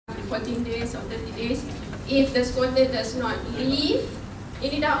14 days or 30 days. If the squatter does not leave,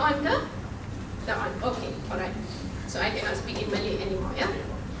 ini dah on ke? Dah on. Okay, alright. So I cannot speak in Malay anymore, yeah?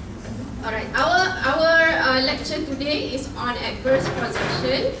 Alright, our lecture today is on adverse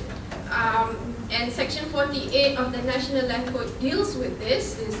possession. And Section 48 of the National Land Code deals with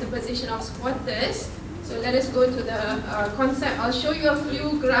this. This is the position of squatters. So let us go to the concept. I'll show you a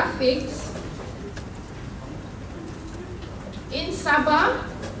few graphics. In Sabah,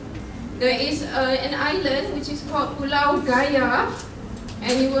 there is an island which is called Pulau Gaya,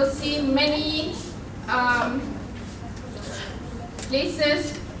 and you will see many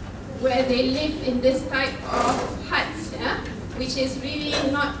places where they live in this type of huts, yeah? Which is really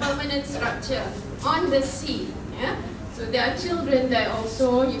not permanent structure on the sea. Yeah? So there are children there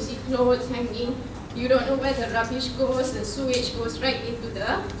also. You see clothes hanging. You don't know where the rubbish goes. The sewage goes right into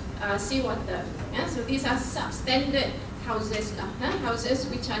the seawater. Yeah? So these are substandard houses, houses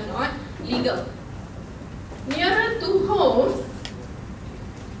which are not legal. Nearer to home,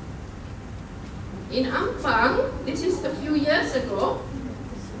 in Ampang, this is a few years ago,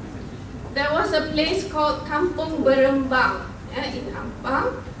 there was a place called Kampung Berembang. In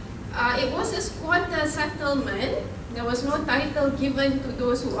Ampang. It was a squatter settlement. There was no title given to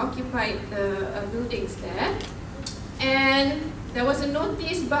those who occupied the buildings there. And there was a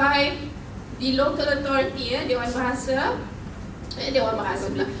notice by the local authority, Dewan Bahasa,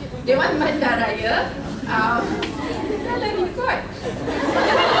 Dewan Bandaraya. Dah lagi kot.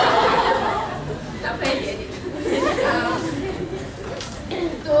 Tak payah dia.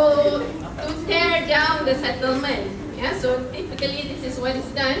 To tear down the settlement. Yeah, so typically this is what is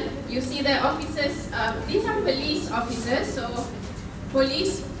done. You see the officers, these are police officers, so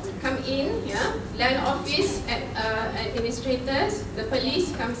police come in, yeah, land office administrators, the police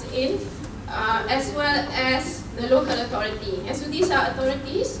comes in, as well as the local authority. And so these are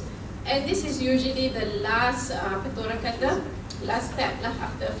authorities, and this is usually the last, last step,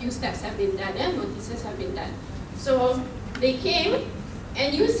 after a few steps have been done, notices have been done. So they came,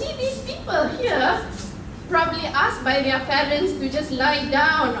 and you see these people here, probably asked by their parents to just lie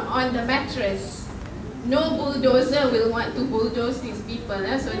down on the mattress. No bulldozer will want to bulldoze these people.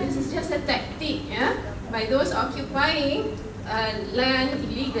 So this is just a tactic by those occupying land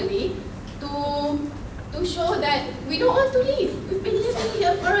illegally to show that we don't want to leave. We've been living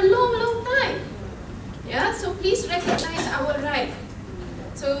here for a long, long time. Yeah, so please recognize our right.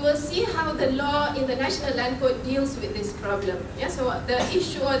 So we'll see how the law in the National Land Code deals with this problem. Yeah, so the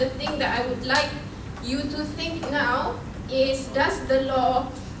issue or the thing that I would like you to think now is, does the law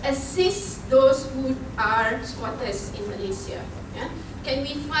assist those who are squatters in Malaysia? Yeah? Can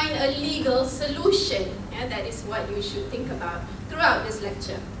we find a legal solution? Yeah, that is what you should think about throughout this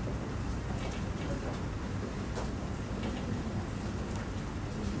lecture.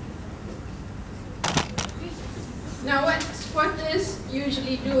 Now what squatters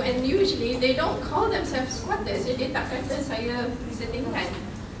usually do, and usually they don't call themselves squatters, jadi tak kata saya visitingkan.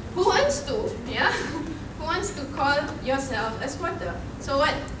 Who wants to, yeah? Who wants to call yourself a squatter? So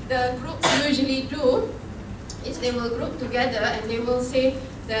what the groups usually do is they will group together and they will say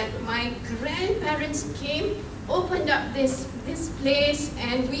that my grandparents came, opened up this place,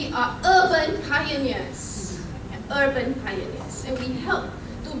 and we are urban pioneers. Urban pioneers. And we helped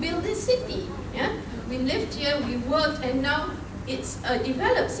to build this city. Yeah? We lived here, we worked, and now it's a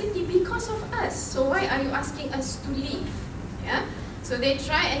developed city because of us. So why are you asking us to leave? Yeah? So they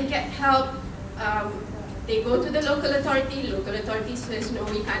try and get help. They go to the local authority says, no,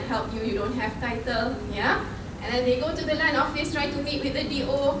 we can't help you, you don't have title. Yeah? And then they go to the land office, try to meet with the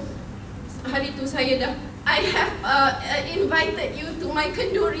DO. Hari tu saya dah, I have invited you to my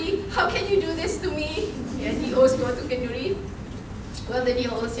kenduri, how can you do this to me? Yeah, DOs go to kenduri. Well, the DO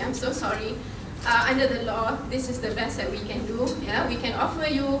will say, I'm so sorry. Under the law, this is the best that we can do. Yeah? We can offer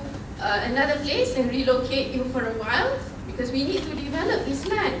you another place and relocate you for a while, because we need to develop this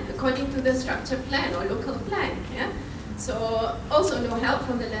land according to the structure plan or local plan. Yeah? So also no help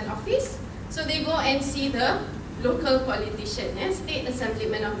from the land office. So they go and see the local politician, state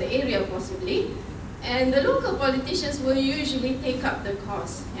assemblyman of the area possibly. And the local politicians will usually take up the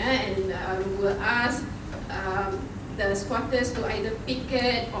cause, and will ask the squatters to either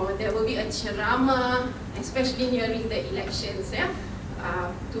picket, or there will be a ceramah, especially nearing the elections,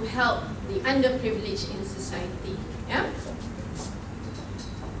 to help the underprivileged in society. Yeah?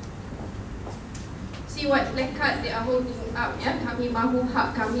 See what placards they are holding up. Kami mahu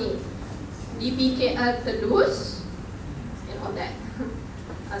hak kami. DPKL telus and all that.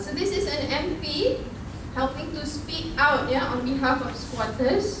 So this is an MP helping to speak out on behalf of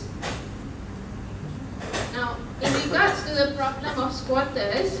squatters. Now, In regards to the problem of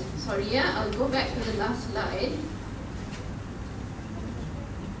squatters, sorry, I'll go back to the last slide.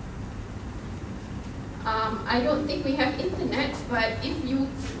 I don't think we have internet, but if you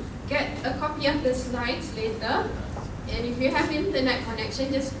get a copy of the slides later, and if you have internet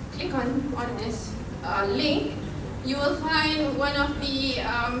connection, just click on this link. You will find one of the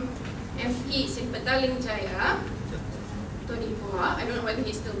MPs in Petaling Jaya, Tony Poha. I don't know whether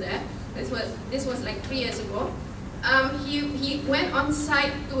he's still there. This was like 3 years ago. He went on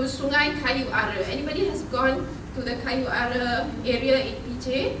site to Sungai Kayu Ara. Anybody has gone to the Kayu Ara area in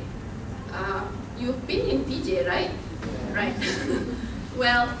PJ? You've been in PJ, right? Right.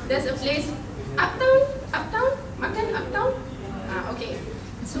 Well, there's a place, Uptown? Makan Uptown? Okay.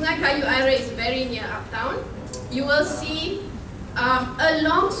 Sungai Kayu Ara is very near Uptown. You will see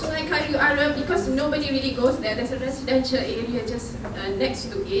along Sungai Kayu Ara, because nobody really goes there, there's a residential area just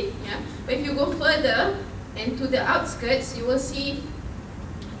next to it. Yeah? But if you go further and to the outskirts, you will see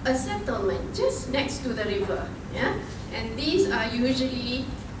a settlement just next to the river. Yeah? And these are usually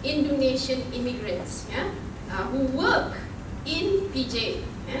Indonesian immigrants, yeah? Who work in PJ.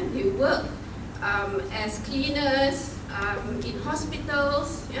 Yeah? They work as cleaners, in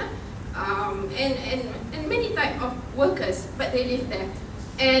hospitals, yeah? And many type of workers, but they live there.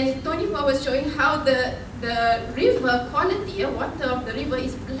 And Tony Pa was showing how the river quality, water of the river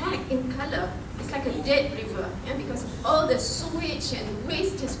is black in color. It's like a dead river, yeah? Because all the sewage and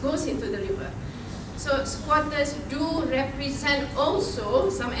waste just goes into the river. So squatters do represent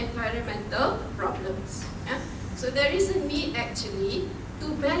also some environmental problems. Yeah? So there is a need actually to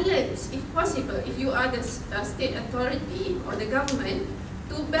balance, if possible, if you are the state authority or the government,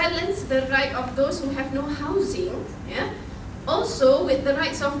 to balance the right of those who have no housing, yeah? Also with the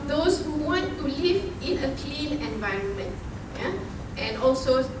rights of those who want to live in a clean environment. Yeah? And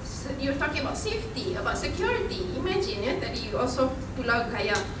also, you're talking about safety, about security. Imagine, yeah, that you also Pulau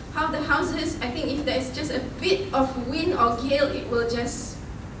Kaya, how the houses, I think if there's just a bit of wind or gale, it will just,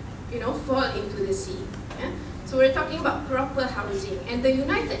 fall into the sea. Yeah? So we're talking about proper housing. And the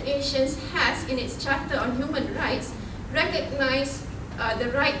United Nations has, in its Charter on Human Rights, recognized the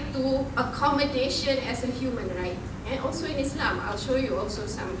right to accommodation as a human right. And also in Islam, I'll show you also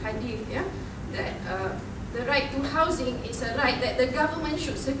some hadith, yeah, that the right to housing is a right that the government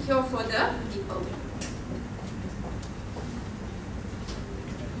should secure for the people.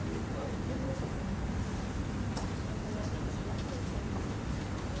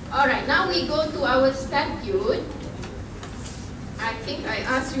 Alright, now we go to our statute. I think I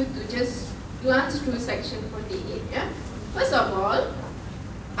asked you to just glance through section 48. Yeah? First of all,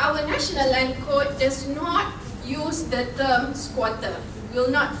 our National Land Code does not use the term squatter. You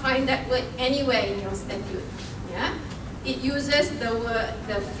will not find that word anywhere in your statute. Yeah? It uses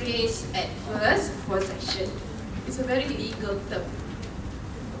the phrase adverse possession. It's a very legal term.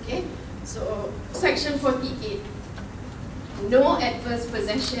 Okay? So, section 48. No adverse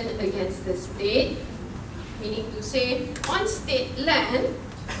possession against the state, meaning to say, on state land,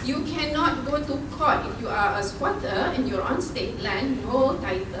 you cannot go to court if you are a squatter and you're on state land, no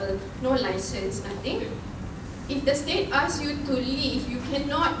title, no license, nothing. If the state asks you to leave, you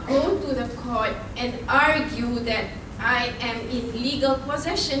cannot go to the court and argue that I am in legal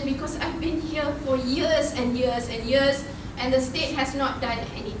possession because I've been here for years and years and years and the state has not done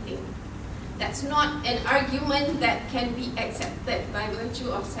anything. That's not an argument that can be accepted by virtue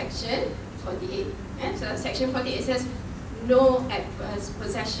of section 48. Yeah? So section 48 says no adverse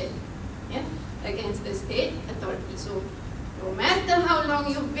possession, yeah, against the state authority. So no matter how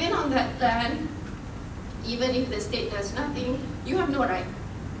long you've been on that land, even if the state does nothing, you have no right.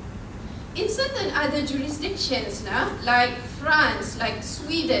 In certain other jurisdictions now, like France, like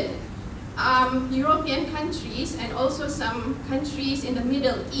Sweden, European countries and also some countries in the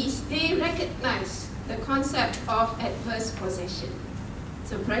Middle East, they recognize the concept of adverse possession,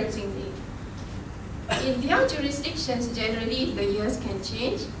 surprisingly. In their jurisdictions, generally, the years can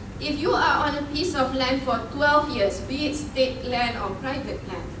change. If you are on a piece of land for 12 years, be it state land or private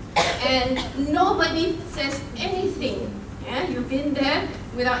land, and nobody says anything, yeah, you've been there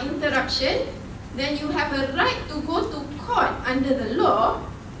without interruption, then you have a right to go to court under the law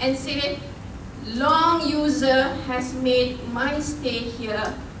and say, long user has made my stay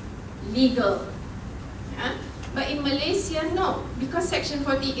here legal. Yeah? But in Malaysia, no, because section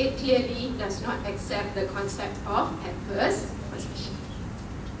 48 clearly does not accept the concept of adverse possession.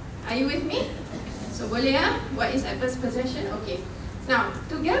 Are you with me? So boleh ya? What is adverse possession? Okay. Now,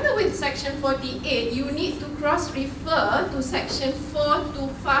 together with section 48, you need to cross-refer to section 4 to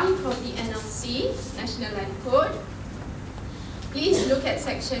 5 of the NLC, National Land Code, Please look at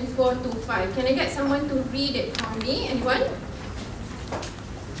section 425. Can I get someone to read it for me? Anyone?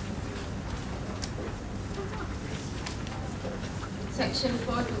 Section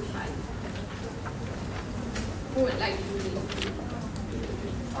 425. Who would like to read?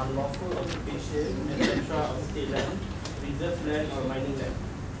 Unlawful occupation, etc. of state land, reserved land or mining land.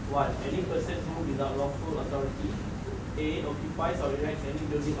 1. Any person who, without lawful authority, A. occupies or erects any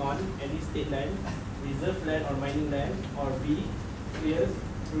building on any state land, reserved land or mining land, or B. clears,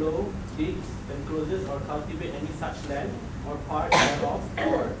 plows, digs, encloses or cultivates any such land or part thereof,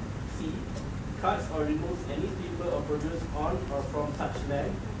 or C. cuts or removes any timber or produce on or from such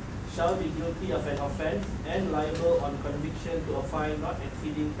land, shall be guilty of an offence and liable on conviction to a fine not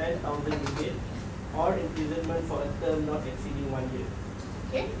exceeding 10,000 ringgit or imprisonment for a term not exceeding 1 year.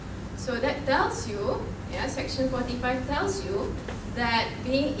 Okay, so that tells you, yeah, section 45 tells you that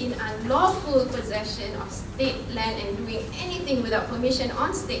being in unlawful possession of state land and doing anything without permission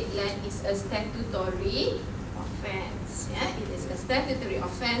on state land is a statutory offence. Yeah, it is a statutory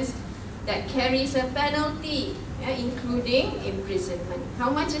offence that carries a penalty, yeah, including imprisonment. How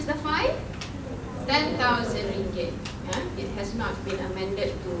much is the fine? 10,000 ringgit. Yeah? It has not been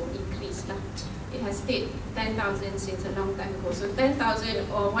amended to increase. It has stayed 10,000 since a long time ago. So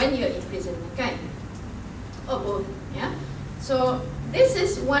 10,000 or 1 year imprisonment, okay? Or both. Yeah? So this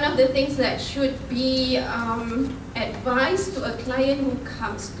is one of the things that should be advised to a client who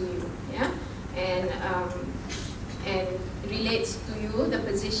comes to you. Yeah? And relates to you, the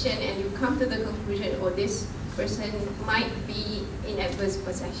position, and you come to the conclusion, oh, this person might be in adverse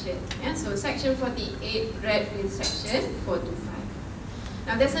possession. Yeah? So section 48 read with section 425.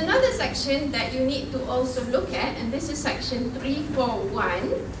 Now there's another section that you need to also look at, and this is section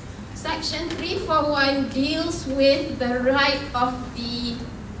 341. Section 341 deals with the right of the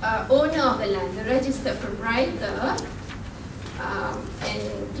owner of the land, the registered proprietor, and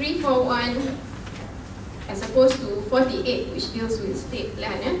 341 as opposed to 48, which deals with state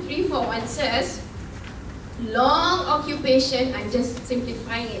land. 341 says, long occupation, I'm just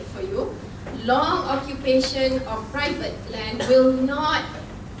simplifying it for you, long occupation of private land will not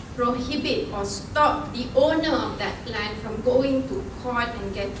prohibit or stop the owner of that land from going to court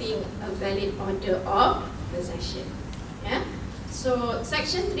and getting a valid order of possession. Yeah? So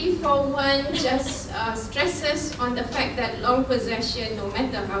section 341 just stresses on the fact that long possession, no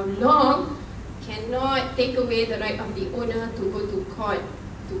matter how long, cannot take away the right of the owner to go to court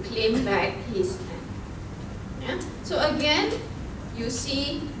to claim back his land. Yeah? So again, you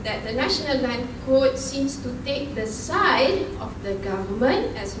see that the National Land Code seems to take the side of the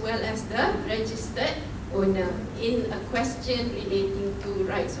government as well as the registered owner in a question relating to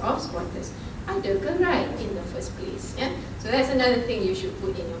rights of squatters. Ada ke right in the first place? Yeah? So that's another thing you should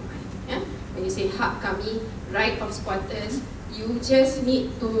put in your mind. Yeah? When you say hak kami, right of squatters, you just need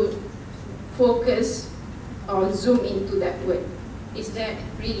to focus or zoom into that word. Is there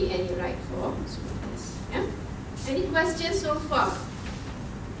really any right for squatters? Yeah? Any questions so far?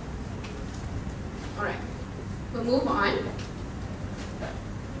 Alright, we'll move on.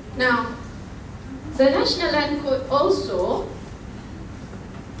 Now, the National Land Code also,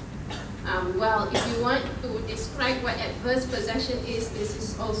 well, if you want to describe what adverse possession is, this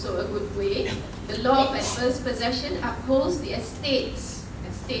is also a good way. The law of adverse possession upholds the estates.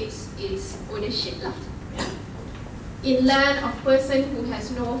 Estates is ownership lah. Yeah? In land of person who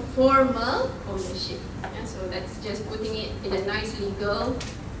has no formal ownership. Yeah? So that's just putting it in a nice legal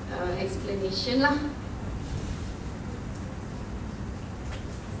explanation lah.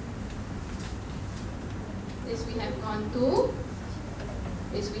 This we have gone to.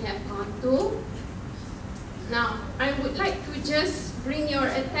 This we have gone to. Now, I would like to just bring your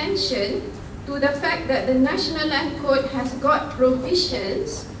attention to the fact that the National Land Code has got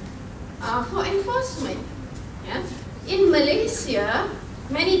provisions for enforcement. Yeah? In Malaysia,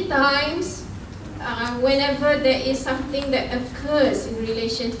 many times, whenever there is something that occurs in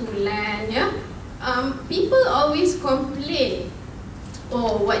relation to land, yeah, people always complain,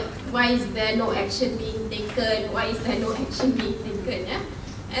 oh, why is there no action being taken? Why is there no action being taken? Yeah?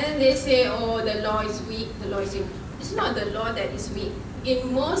 And then they say, oh, the law is weak, the law is weak. It's not the law that is weak.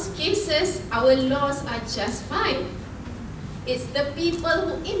 In most cases, our laws are just fine. It's the people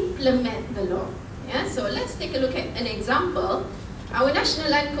who implement the law. Yeah? So let's take a look at an example. Our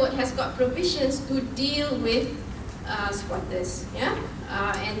National Land Code has got provisions to deal with squatters. Yeah?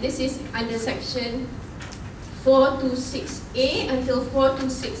 And this is under section 426A until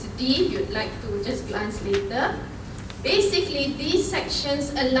 426D, if you'd like to just glance later. Basically, these sections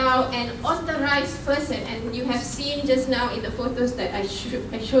allow an authorized person, and you have seen just now in the photos that I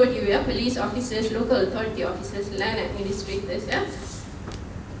showed you, yeah? Police officers, local authority officers, land administrators. Yeah?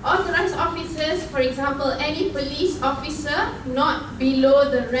 Authorized officers, for example, any police officer not below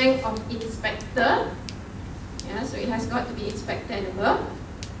the rank of inspector. Yeah, so it has got to be inspector and above.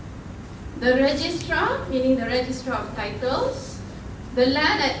 The registrar, meaning the registrar of titles. The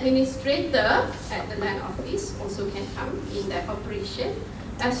land administrator at the land office also can come in that operation,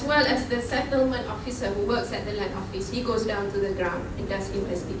 as well as the settlement officer who works at the land office. He goes down to the ground and does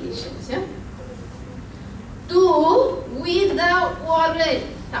investigations. Yeah? 2, without warrant.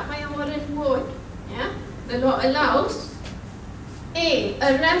 Tak payah warrant pun. Yeah? The law allows A,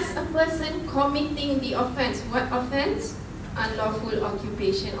 arrest a person committing the offence. What offence? Unlawful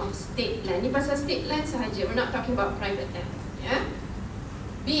occupation of state land. Ini pasal state land sahaja. We're not talking about private land. Yeah?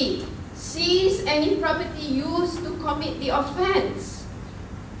 B, seize any property used to commit the offence.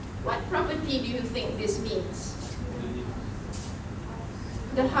 What property do you think this means?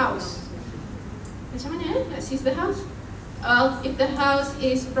 The house. Macam mana? Let's seize the house. If the house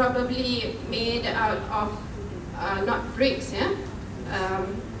is probably made out of not bricks, yeah,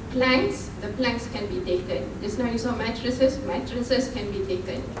 planks, the planks can be taken. Just now you saw mattresses. Mattresses can be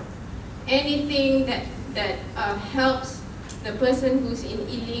taken. Anything that helps the person who's in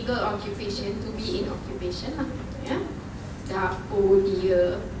illegal occupation to be in occupation lah, yeah. Dapur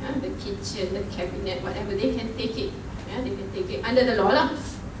dia, yeah, the kitchen, the cabinet, whatever, they can take it, yeah, they can take it under the law lah.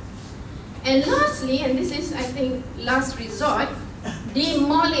 And lastly, and this is I think last resort,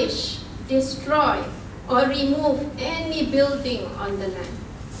 demolish, destroy, or remove any building on the land.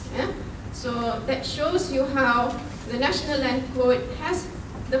 Yeah? So that shows you how the National Land Code has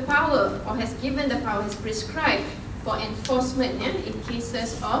the power, or has given the power, has prescribed for enforcement, yeah, in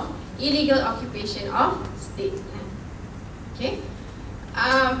cases of illegal occupation of state land. Okay,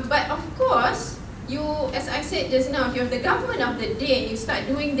 but of course, you, as I said just now, if you're the government of the day and you start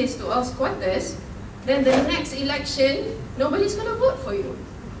doing this to all squatters, then the next election, nobody's going to vote for you.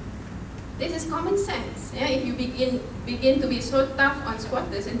 This is common sense. Yeah? If you begin to be so tough on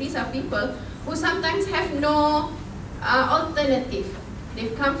squatters, and these are people who sometimes have no alternative.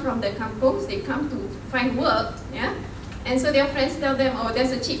 They've come from the kampungs, they come to find work, yeah? And so their friends tell them, oh,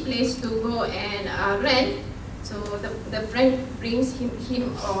 there's a cheap place to go and rent. So the friend brings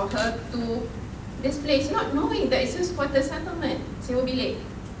him or her to this place, not knowing that it's a squatter settlement, sewa bilik.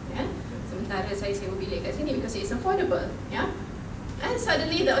 Yeah? Sementara saya sewa bilik kat sini because it's affordable. Yeah? And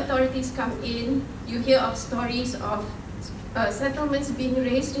suddenly the authorities come in, you hear of stories of settlements being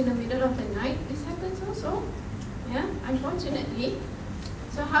raised in the middle of the night. This happens also, yeah? Unfortunately.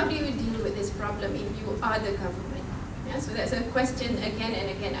 So how do you deal with this problem if you are the government? Yeah, so that's a question again and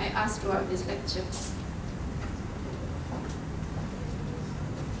again I asked throughout this lecture.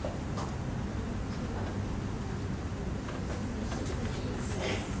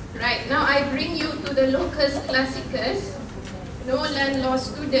 Right, now I bring you to the locus classicus. No land law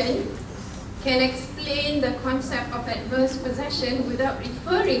student can explain the concept of adverse possession without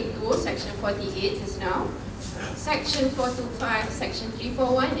referring to section 48 as now, section 425, section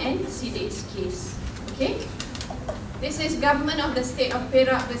 341, and Sidek's case. Okay? This is government of the state of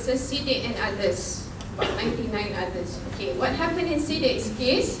Perak versus Sidek and others, about 99 others. Okay, what happened in Sidek's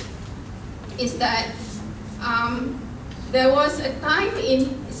case is that there was a time in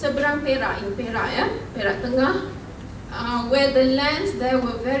seberang Perak, in Perak, yeah? Perak Tengah, where the lands there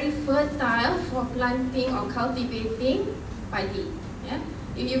were very fertile for planting or cultivating padi. Yeah?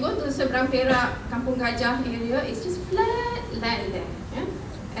 If you go to seberang Perak, Kampung Gajah area, it's just flat land there. Yeah?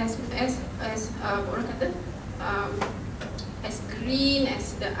 Orang kata, as green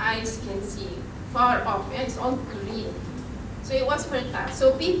as the eyes can see, far off. Yeah? It's all green. So it was fertile.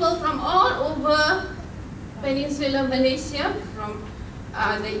 So people from all over Peninsular Malaysia, from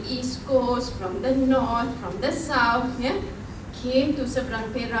the east coast, from the north, from the south, yeah, came to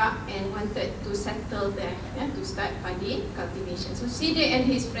seberang Perak and wanted to settle there, yeah, to start padi cultivation. So Sidek and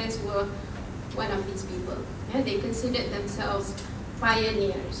his friends were one of these people. Yeah, they considered themselves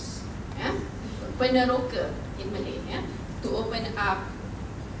pioneers, yeah, peneroka in Malay, yeah, to open up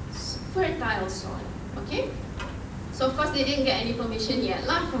fertile soil. Okay, so of course they didn't get any permission yet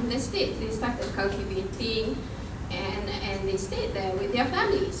lah from the state. They started cultivating, and they stayed there with their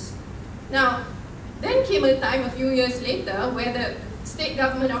families. Now, then came a time a few years later where the state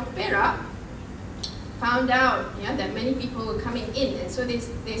government of Perak found out, yeah, that many people were coming in, and so they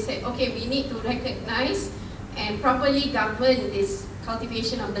said, okay, we need to recognize and properly govern this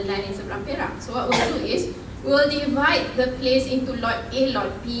cultivation of the land in seberang Perak. So what we'll do is, we'll divide the place into Lot A, Lot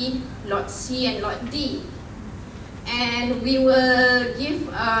B, Lot C, and Lot D. and we will give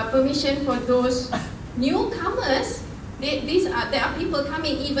permission for those newcomers. There are people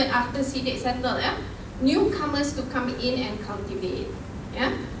coming even after Sidik settled, yeah? Newcomers to come in and cultivate.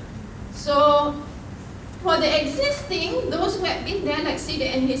 Yeah? So for the existing, those who have been there like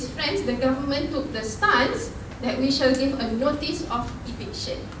Sidik and his friends, the government took the stance that we shall give a notice of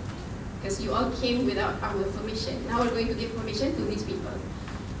eviction. Because you all came without our permission. Now we're going to give permission to these people.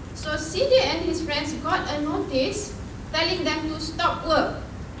 So Sidik and his friends got a notice telling them to stop work,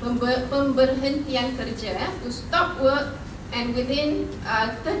 pemberhentian kerja, to stop work, and within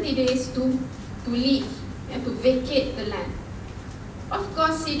 30 days to leave, to vacate the land. Of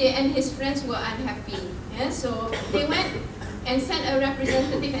course, Sidik and his friends were unhappy. So they went and sent a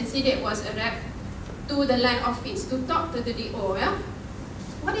representative, and Sidik was a rep, to the land office to talk to the DO.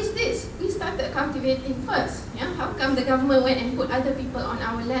 What is this? We started cultivating first. How come the government went and put other people on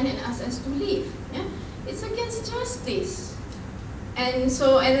our land and asked us to leave? It's against justice. And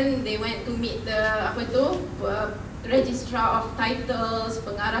then they went to meet the registrar of titles,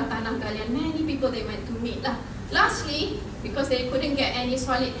 pengarah tanah galian. Many people they went to meet lah. Lastly, because they couldn't get any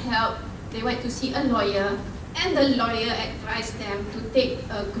solid help, they went to see a lawyer, and the lawyer advised them to take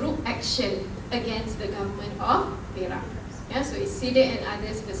a group action against the government of Perak. So it's Sidik and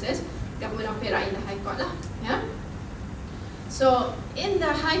others versus government of Perak in the High Court lah. So in the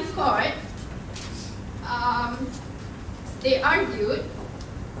High Court, they argued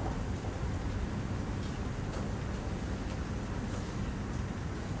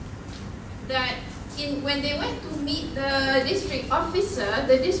that when they went to meet the district officer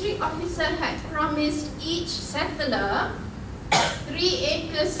had promised each settler 3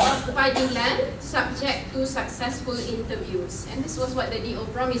 acres of paddy land subject to successful interviews. And this was what the DO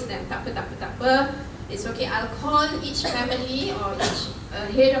promised them. Tak apa. It's okay, I'll call each family or each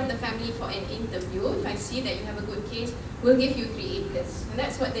head of the family for an interview. If I see that you have a good case, we'll give you 3 acres. And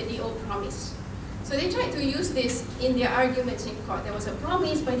that's what the DO promised. So they tried to use this in their arguments in court. There was a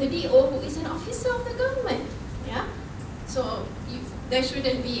promise by the DO, who is an officer of the government. So there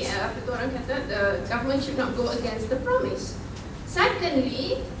shouldn't be, the government should not go against the promise.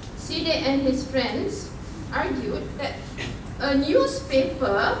 Secondly, Sidik and his friends argued that a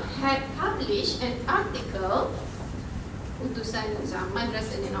newspaper had published an article, Utusan Zaman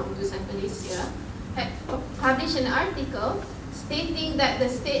rasanya nak Utusan Malaysia, had published an article stating that the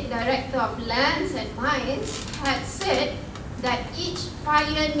State Director of Lands and Mines had said that each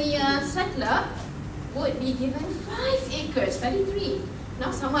pioneer settler would be given 5 acres, tadi 3.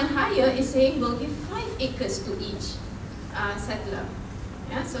 Now someone higher is saying we'll give 5 acres to each settler.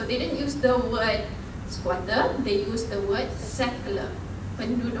 So they didn't use the word squatter, they used the word settler,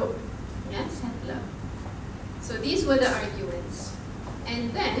 penduduk, settler. So these were the arguments.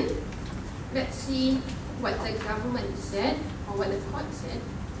 And then, let's see what the government said, or what the court said.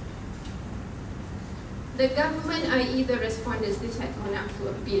 The government, i.e. the respondents, this had gone up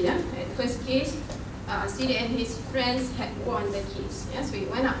to appeal. At first case, Sidik and his friends had won the case. So it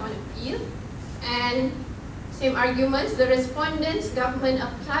went up on appeal, and same arguments, the respondents' government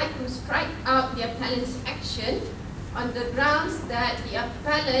applied to strike out the appellant's action on the grounds that the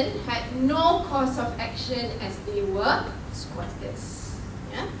appellant had no cause of action as they were squatters.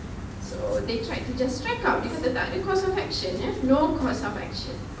 So they tried to just strike out, because tak ada cause of action, no cause of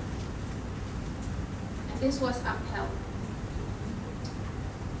action. And this was upheld.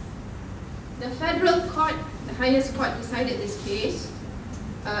 The federal court, the highest court, decided this case,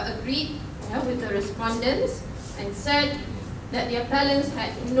 agreed with the respondents, and said that the appellants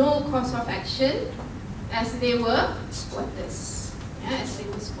had no cause of action as they were squatters.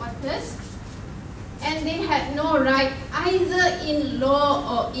 And they had no right either in law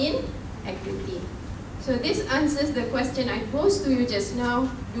or in equity. So this answers the question I posed to you just now: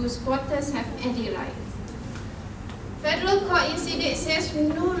 do squatters have any right? Federal court in Sidik says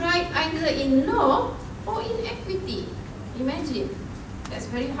no right either in law or in equity. Imagine, that's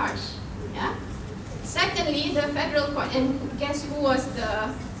very harsh. Secondly, the federal court, and guess who was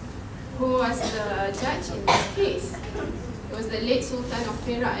the judge in this case? It was the late Sultan of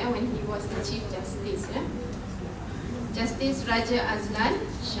Perak when he was the Chief Justice. Justice Raja Azlan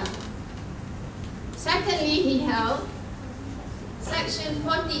Shah. Secondly, he held Section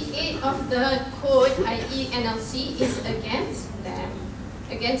 48 of the code, i.e. NLC, is against them.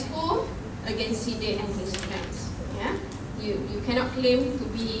 Against who? Against Sidik and his friends. You cannot claim to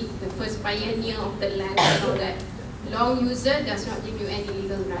be the first pioneer of the land and all that. Long user does not give you any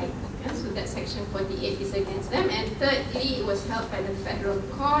legal right. So that Section 48 is against them. And thirdly, it was held by the federal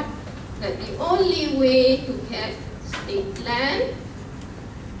court that the only way to get state land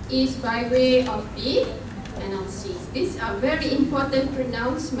is by way of the NLCs. These are very important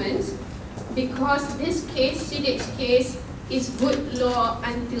pronouncements because this case, Siddiq's case, is good law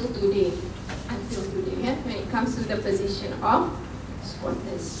until today. Until today, yeah, when it comes to the position of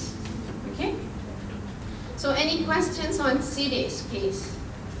squatters. Okay? So any questions on Siddiq's case?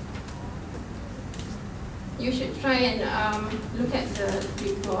 You should try and look at the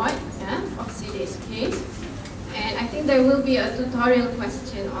report, yeah, of Siddiq's case. And I think there will be a tutorial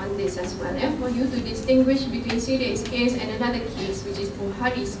question on this as well, yeah, for you to distinguish between Siddiq's case and another case, which is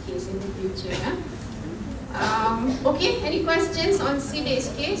Buhari's case in the future. Yeah? Okay, any questions on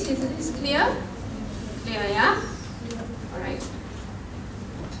Siddiq's case? Is this clear? Clear, yeah? Alright.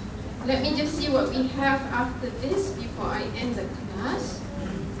 Let me just see what we have after this before I end the class.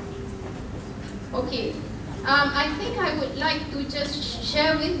 Okay. I think I would like to just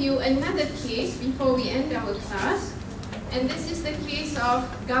share with you another case before we end our class. And this is the case of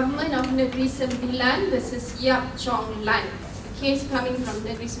Government of Negeri Sembilan versus Yap Chong Lan. The case coming from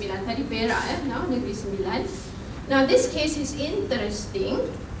Negeri Sembilan. Tadi Perak, now Negeri Sembilan. Now this case is interesting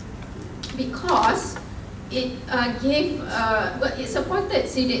because it it supported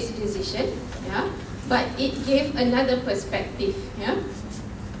Siddiq's decision, yeah, but it gave another perspective, yeah.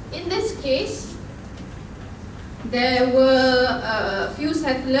 In this case, there were a few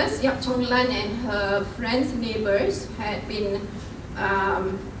settlers. Yap Chong Lan and her friends, neighbors, had been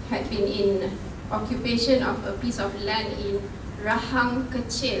in occupation of a piece of land in Rahang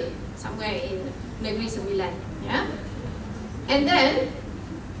Kecil, somewhere in Negeri Sembilan. Yeah, and then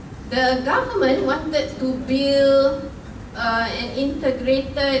the government wanted to build an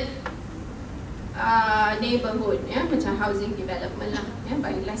integrated neighborhood, yeah, macam housing development lah, yeah,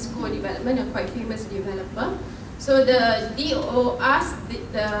 by Lesco Development, a quite famous developer. So the DO asked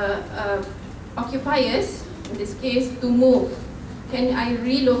the occupiers, in this case, to move. Can I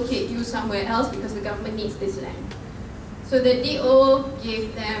relocate you somewhere else because the government needs this land? So the DO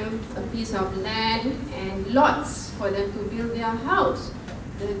gave them a piece of land and lots for them to build their house.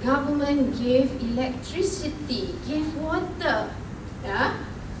 The government gave electricity, gave water, yeah.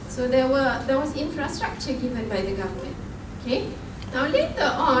 So there was infrastructure given by the government. Okay. Now later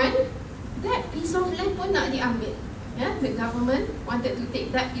on, that piece of land pun nak diambil. Yeah, the government wanted to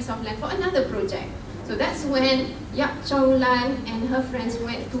take that piece of land for another project. So that's when Yap Chong Lan and her friends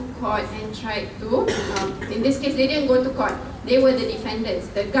went to court and tried to, in this case they didn't go to court, they were the defendants.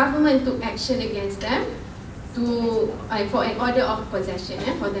 The government took action against them to for an order of possession,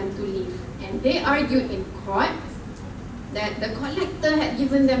 for them to leave. And they argued in court that the collector had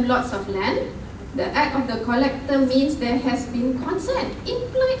given them lots of land. The act of the collector means there has been consent,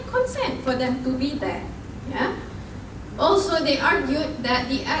 implied consent for them to be there. Yeah. Also, they argued that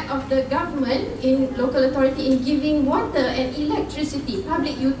the act of the government in local authority in giving water and electricity,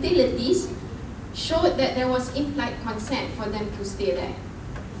 public utilities, showed that there was implied consent for them to stay there.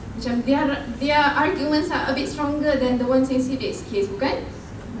 Macam their arguments are a bit stronger than the ones in Siddiq's case, bukan?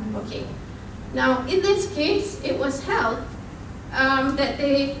 Okay. Now, in this case, it was held that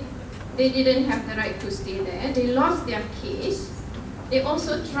they didn't have the right to stay there. They lost their case. They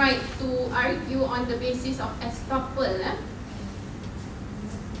also tried to argue on the basis of estoppel.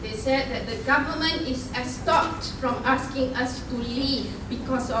 They said that the government is estopped from asking us to leave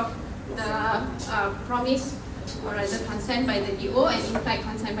because of the promise or rather consent by the DO and implied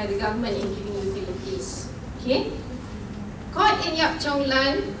consent by the government in giving utilities. Okay. Court in Yap Chong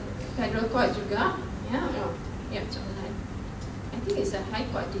Lan, federal court juga. Yeah, no, Yap Chong Lan. I think it's a high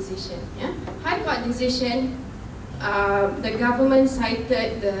court decision. Yeah, high court decision. The government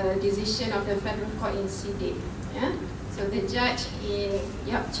cited the decision of the federal court in Siddiq. Yeah, so the judge in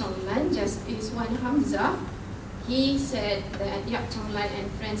Yap Chong Lan, Justice Wan Hamzah, he said that Yap Chong Lan and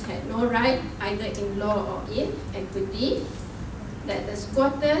friends had no right, either in law or in equity, that the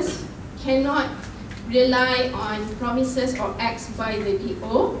squatters cannot rely on promises or acts by the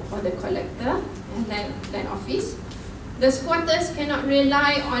DO or the collector and land office. The squatters cannot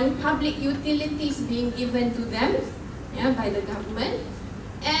rely on public utilities being given to them, yeah, by the government,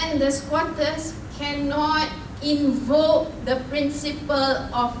 and the squatters cannot invoke the principle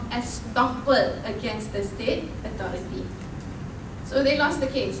of estoppel against the state authority. So they lost the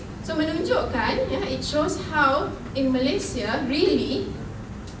case. So menunjukkan, yeah, it shows how in Malaysia really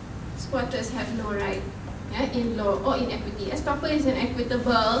squatters have no right, yeah, in law or in equity. Estoppel is an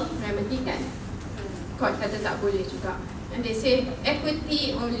equitable remedy, kan? Court kata tak boleh juga. And they say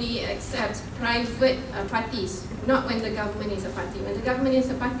equity only accepts private parties, not when the government is a party. When the government is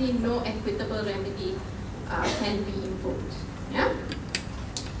a party, no equitable remedy can be invoked. Yeah.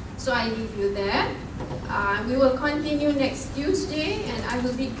 So I leave you there. We will continue next Tuesday, and I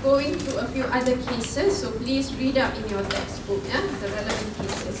will be going through a few other cases, so please read up in your textbook, the relevant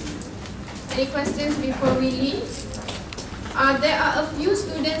cases. Any questions before we leave? There are a few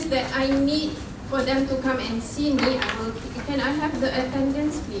students that I need for them to come and see me. Can I have the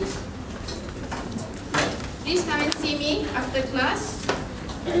attendance, please? Please come and see me after class.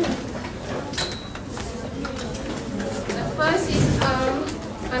 The first is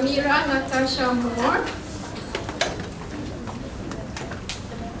Amira Natasha Moore.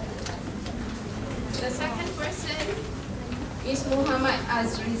 The second person is Muhammad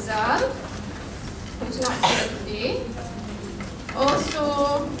Azrizal, who's not here today.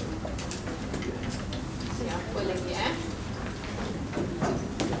 Also, siapa lagi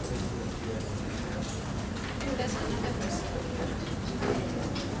There's another person.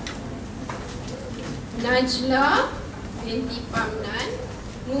 Najla binti Pamnan,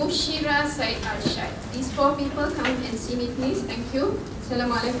 Mushira Said Arshad. These 4 people come and see me, please. Thank you.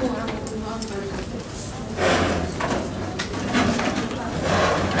 Assalamualaikum warahmatullahi wabarakatuh.